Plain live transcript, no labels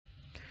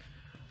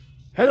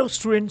Hello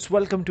students,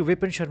 welcome to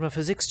Vipin Sharma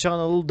Physics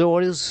channel. There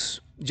is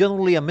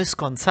generally a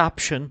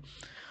misconception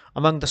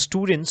among the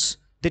students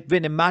that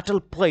when a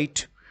metal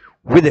plate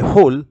with a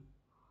hole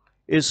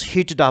is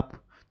heated up,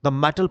 the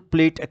metal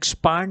plate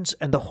expands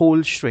and the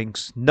hole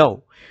shrinks.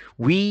 No,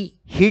 we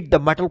heat the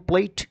metal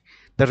plate,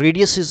 the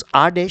radius is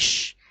r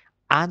dash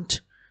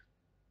and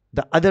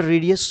the other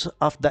radius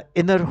of the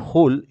inner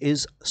hole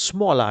is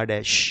small r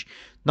dash.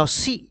 Now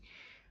see,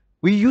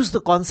 we use the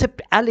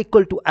concept L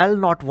equal to L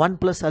naught 1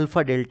 plus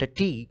alpha delta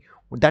t,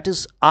 that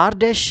is R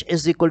dash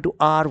is equal to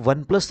R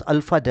 1 plus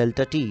alpha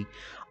delta t.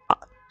 Uh,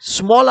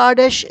 Small r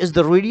dash is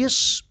the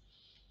radius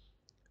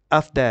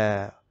of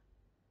the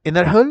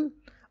inner hull,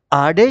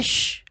 R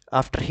dash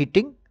after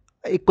heating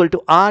equal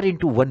to R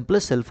into 1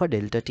 plus alpha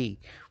delta t.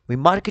 We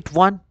mark it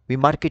 1, we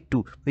mark it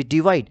 2, we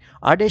divide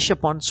R dash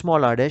upon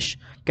small r dash,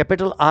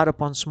 capital R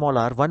upon small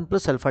r, 1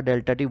 plus alpha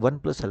delta t, 1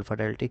 plus alpha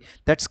delta t,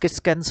 that gets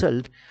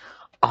cancelled.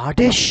 R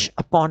dash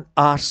upon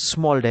R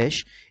small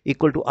dash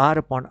equal to R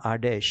upon R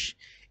dash.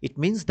 It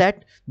means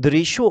that the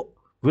ratio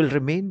will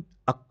remain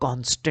a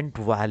constant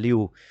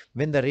value.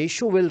 When the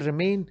ratio will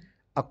remain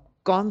a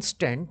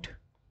constant,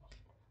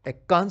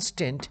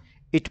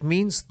 it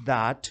means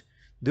that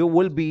there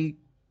will be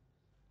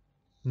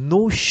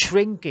no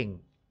shrinking.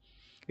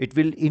 It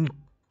will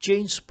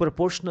change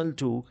proportional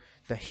to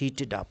the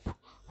heated up.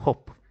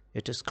 Hope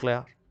it is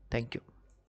clear. Thank you.